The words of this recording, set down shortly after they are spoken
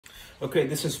Okay,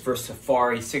 this is for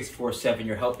Safari 647.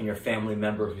 You're helping your family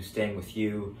member who's staying with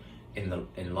you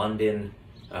in London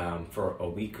for a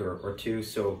week or two.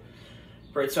 So,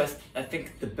 right. So I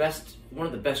think one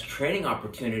of the best training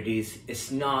opportunities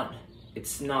is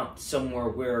it's not somewhere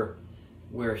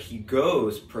where he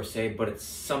goes per se, but it's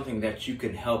something that you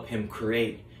can help him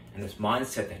create, and this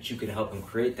mindset that you can help him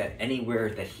create, that anywhere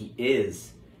that he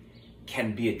is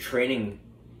can be a training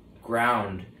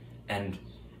ground, and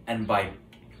by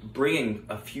bringing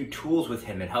a few tools with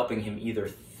him and helping him either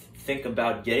think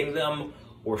about getting them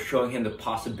or showing him the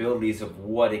possibilities of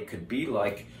what it could be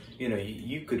like,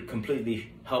 you could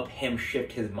completely help him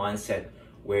shift his mindset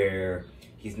where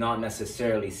he's not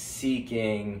necessarily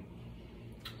seeking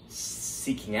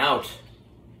out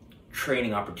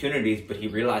training opportunities, but he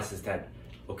realizes that,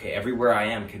 okay, everywhere I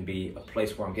am can be a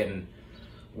place where I'm getting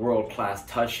world-class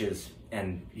touches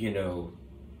and,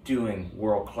 doing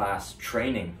world-class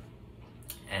training.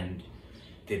 And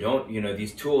they don't,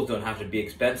 these tools don't have to be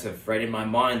expensive, right? In my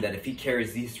mind, that if he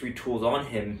carries these 3 tools on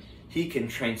him, he can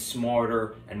train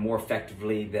smarter and more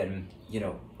effectively than,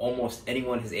 almost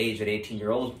anyone his age at 18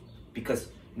 years old, because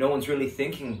no one's really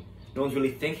thinking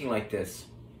like this.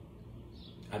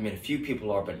 I mean, a few people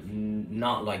are, but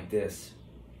not like this.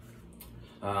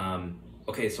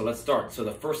 Okay, so let's start. So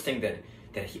the first thing that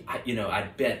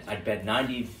I'd bet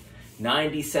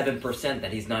 97%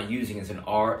 that he's not using is an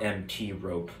RMT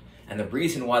rope. And the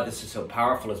reason why this is so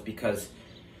powerful is because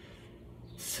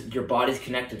your body's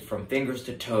connected from fingers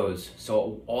to toes.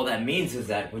 So all that means is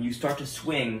that when you start to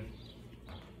swing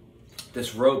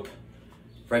this rope,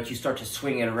 right, you start to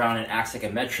swing it around and it acts like a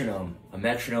metronome. A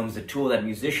metronome is a tool that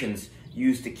musicians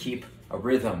use to keep a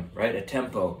rhythm, right, a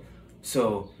tempo.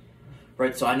 So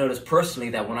I noticed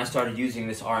personally that when I started using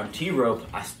this RMT rope,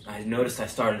 I noticed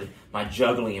my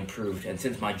juggling improved. And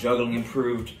since my juggling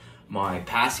improved, my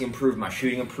passing improved, my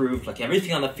shooting improved, like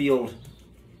everything on the field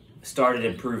started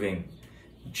improving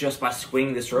just by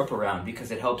swinging this rope around,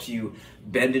 because it helps you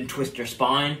bend and twist your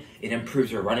spine. It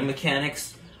improves your running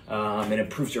mechanics. It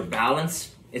improves your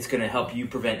balance. It's going to help you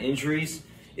prevent injuries.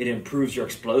 It improves your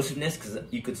explosiveness because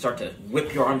you could start to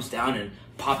whip your arms down and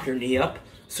pop your knee up.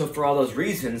 So for all those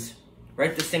reasons,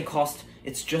 right, this thing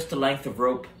it's just the length of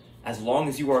rope, as long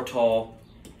as you are tall,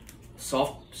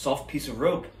 soft piece of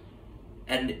rope.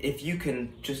 And if you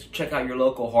can just check out your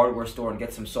local hardware store and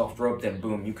get some soft rope, then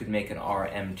boom, you could make an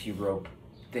RMT rope.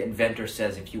 The inventor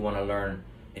says if you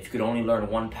could only learn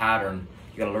one pattern,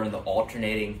 you gotta learn the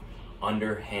alternating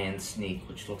underhand sneak,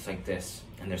 which looks like this.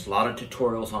 And there's a lot of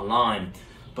tutorials online,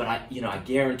 but I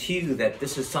guarantee you that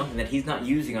this is something that he's not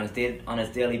using on his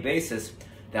daily basis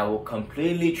that will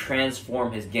completely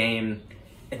transform his game,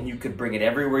 and you could bring it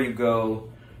everywhere you go,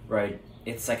 right?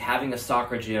 It's like having a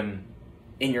soccer gym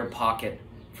in your pocket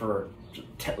for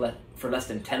less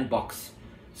than $10.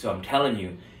 So I'm telling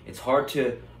you, it's hard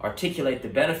to articulate the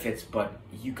benefits, but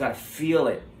you gotta feel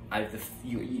it.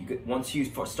 Once you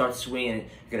start swinging,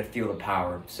 you're gonna feel the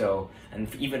power. So, and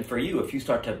even for you, if you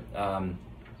start to,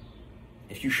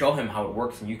 if you show him how it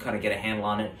works and you kind of get a handle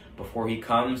on it before he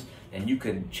comes, then you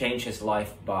can change his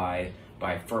life by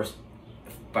first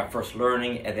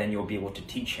learning, and then you'll be able to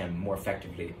teach him more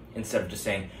effectively. Instead of just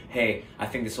saying, hey, I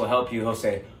think this will help you, he'll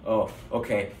say, oh,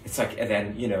 okay. It's like, and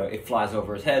then, it flies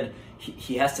over his head.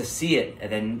 He has to see it,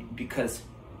 and then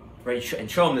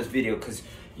and show him this video, because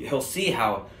he'll see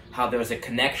how there's a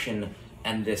connection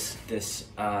and this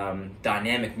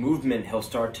dynamic movement he'll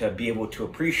start to be able to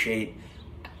appreciate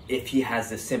if he has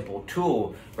this simple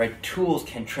tool, right? Tools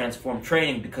can transform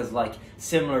training, because like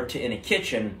similar to in a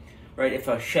kitchen, right? If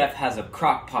a chef has a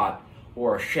crock pot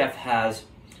or a chef has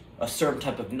a certain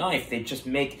type of knife, they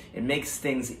makes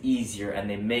things easier, and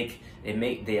they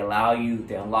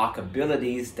unlock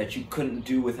abilities that you couldn't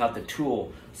do without the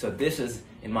tool. So this is,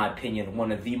 in my opinion,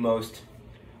 one of the most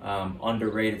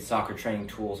underrated soccer training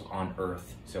tools on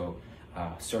earth. So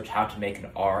search how to make an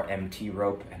RMT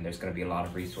rope, and there's going to be a lot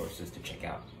of resources to check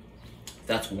out.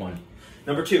 That's one.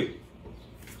 Number 2,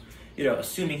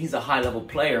 assuming he's a high-level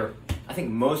player, I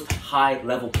think most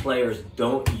high-level players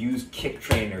don't use kick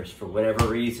trainers for whatever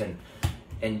reason.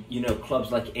 And,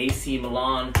 clubs like AC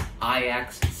Milan,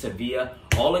 Ajax, Sevilla,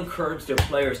 all encourage their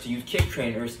players to use kick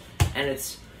trainers, and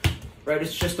it's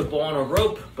just a ball and a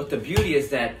rope. But the beauty is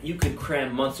that you could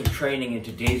cram months of training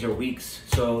into days or weeks.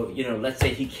 So, let's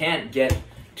say he can't get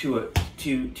to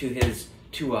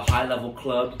a high-level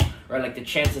club, right? Like the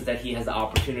chances that he has the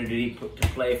opportunity to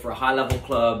play for a high-level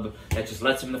club that just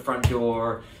lets him in the front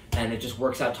door and it just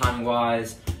works out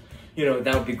time-wise,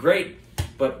 that would be great.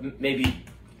 But maybe,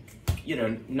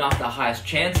 not the highest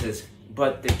chances.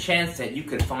 but the chance that you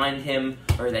could find him,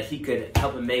 or that he could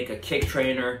help him make a kick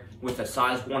trainer with a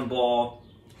size 1 ball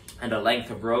and a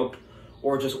length of rope,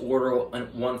 or just order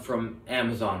one from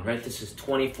Amazon, right? This is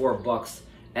 24 bucks,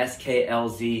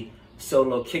 SKLZ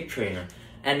solo kick trainer.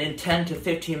 And in 10 to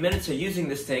 15 minutes of using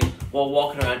this thing while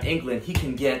walking around England, he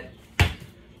can get,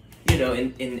 you know,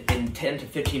 in 10 to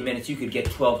 15 minutes, you could get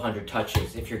 1,200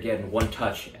 touches if you're getting one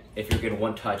touch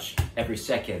every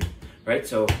second, right?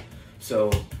 So,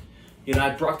 you know, I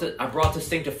brought this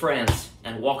thing to France,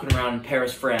 and walking around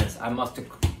Paris, France, I must have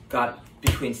got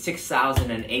between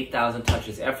 6,000 and 8,000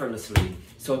 touches effortlessly.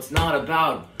 So it's not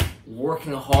about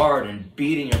working hard and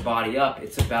beating your body up.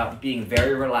 It's about being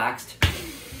very relaxed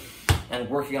and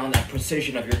working on that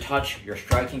precision of your touch, your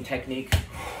striking technique,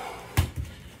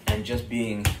 and just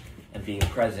being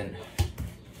present.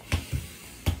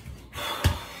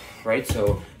 Right?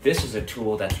 So this is a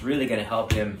tool that's really going to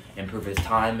help him improve his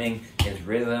timing, his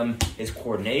rhythm, his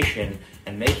coordination,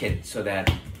 and make it so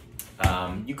that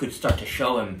you could start to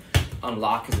show him,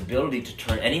 unlock his ability to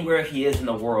turn anywhere he is in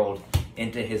the world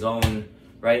into his own,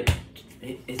 right?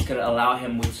 It's going to allow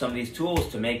him with some of these tools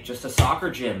to make just a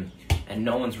soccer gym, and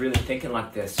no one's really thinking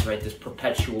like this, right? This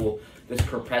perpetual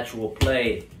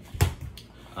play.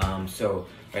 So,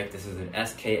 right, this is an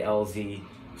SKLZ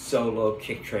solo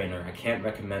kick trainer. I can't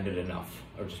recommend it enough.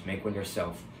 Or just make one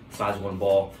yourself. Size 1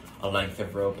 ball, a length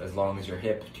of rope as long as your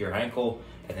hip to your ankle,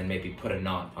 and then maybe put a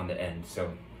knot on the end.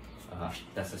 So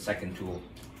that's the second tool.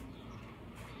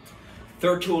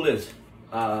 Third tool is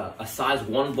a size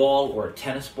 1 ball or a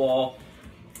tennis ball.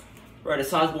 Right, a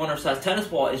size 1 or size tennis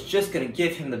ball is just going to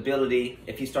give him the ability,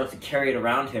 if he starts to carry it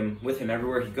around him, with him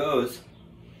everywhere he goes,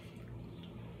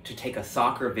 to take a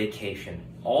soccer vacation.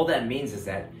 All that means is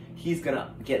that he's going to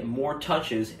get more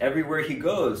touches everywhere he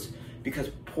goes, because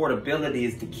portability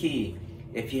is the key.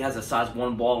 If he has a size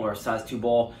 1 ball or a size 2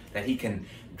 ball that he can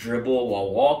dribble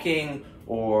while walking,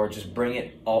 or just bring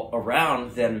it all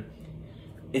around, then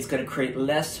it's going to create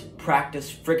less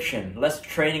practice friction, less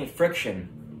training friction.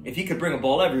 If he could bring a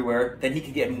ball everywhere, then he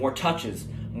could get more touches.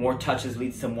 More touches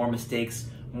leads to more mistakes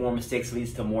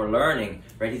leads to more learning,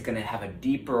 right? He's going to have a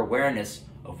deeper awareness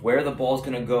of where the ball's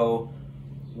going to go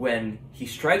when he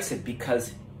strikes it,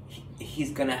 because he's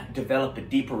going to develop a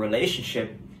deeper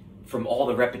relationship from all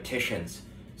the repetitions.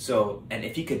 So, and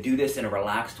if he could do this in a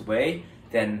relaxed way,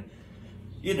 then,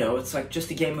 you know, it's like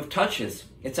just a game of touches.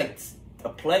 It's like a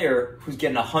player who's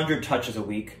getting 100 touches a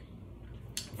week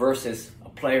versus a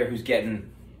player who's getting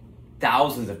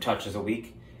thousands of touches a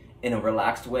week in a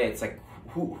relaxed way. It's like,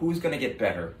 who's going to get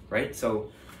better, right? So,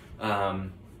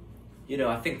 you know,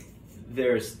 I think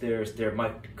there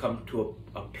might come to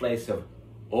a place of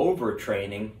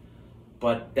overtraining,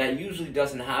 but that usually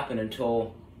doesn't happen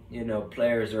until, you know,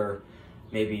 players are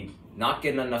maybe not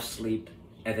getting enough sleep,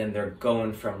 and then they're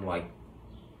going from like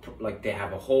they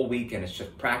have a whole week and it's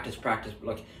just practice,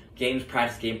 like game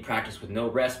practice with no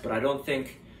rest. But I don't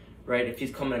think, right, if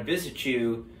he's coming to visit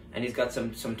you and he's got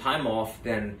some time off,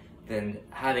 then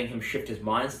having him shift his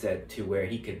mindset to where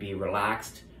he could be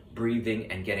relaxed,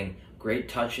 breathing, and getting great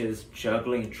touches,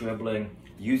 juggling, dribbling,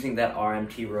 using that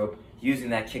RMT rope, using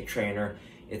that kick trainer.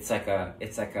 It's like a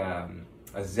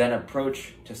Zen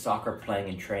approach to soccer playing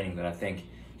and training that I think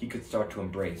he could start to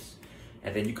embrace.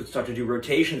 And then you could start to do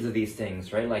rotations of these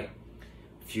things, right? Like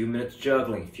a few minutes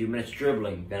juggling, a few minutes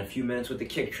dribbling, then a few minutes with the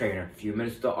kick trainer, a few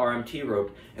minutes with the RMT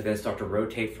rope, and then start to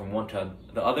rotate from one to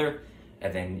the other.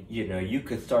 And then, you know, you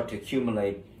could start to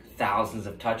accumulate thousands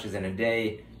of touches in a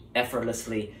day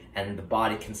effortlessly, and the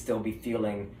body can still be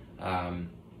feeling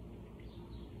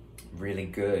really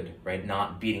good, right?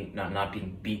 Not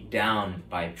being beat down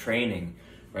by training,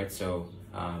 right? So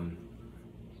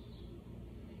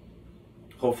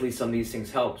hopefully some of these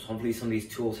things helps. Hopefully some of these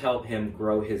tools help him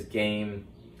grow his game.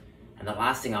 And the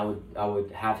last thing I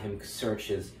would have him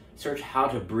search How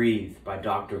to Breathe by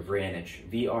Dr. Vranich,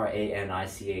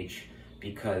 Vranich,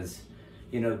 because,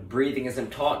 you know, breathing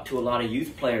isn't taught to a lot of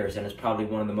youth players, and it's probably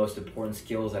one of the most important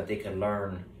skills that they can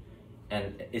learn.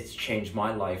 And it's changed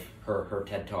my life, her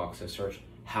TED Talk. So search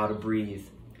How to Breathe,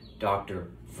 Dr.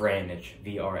 Vranich,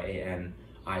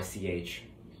 Vranich.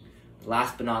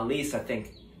 Last but not least, I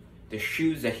think the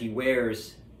shoes that he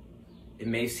wears, it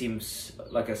may seem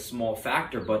like a small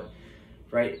factor, but,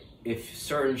 right, if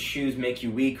certain shoes make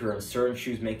you weaker and certain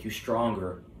shoes make you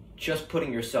stronger, just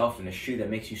putting yourself in a shoe that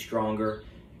makes you stronger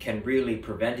can really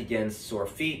prevent against sore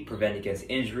feet, prevent against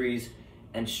injuries,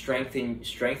 and strengthen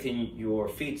your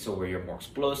feet so where you're more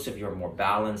explosive, you're more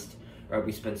balanced, right?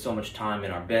 We spend so much time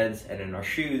in our beds and in our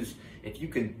shoes. If you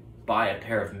could buy a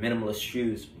pair of minimalist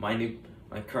shoes, my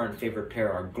current favorite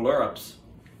pair are Glurps,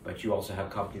 but you also have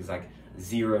companies like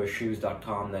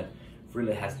zeroshoes.com that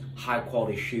really has high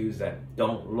quality shoes that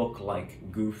don't look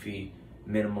like goofy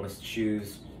minimalist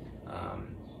shoes.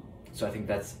 So I think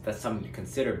that's something to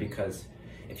consider, because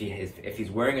if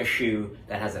he's wearing a shoe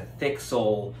that has a thick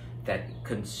sole that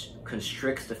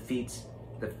constricts the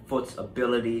foot's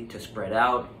ability to spread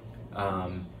out,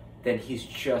 then he's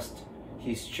just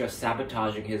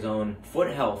sabotaging his own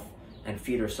foot health. And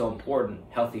feet are so important.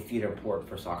 Healthy feet are important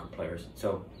for soccer players.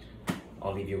 So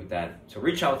I'll leave you with that. So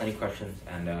reach out with any questions,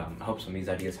 and I hope some of these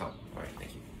ideas help. All right,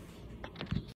 thank you.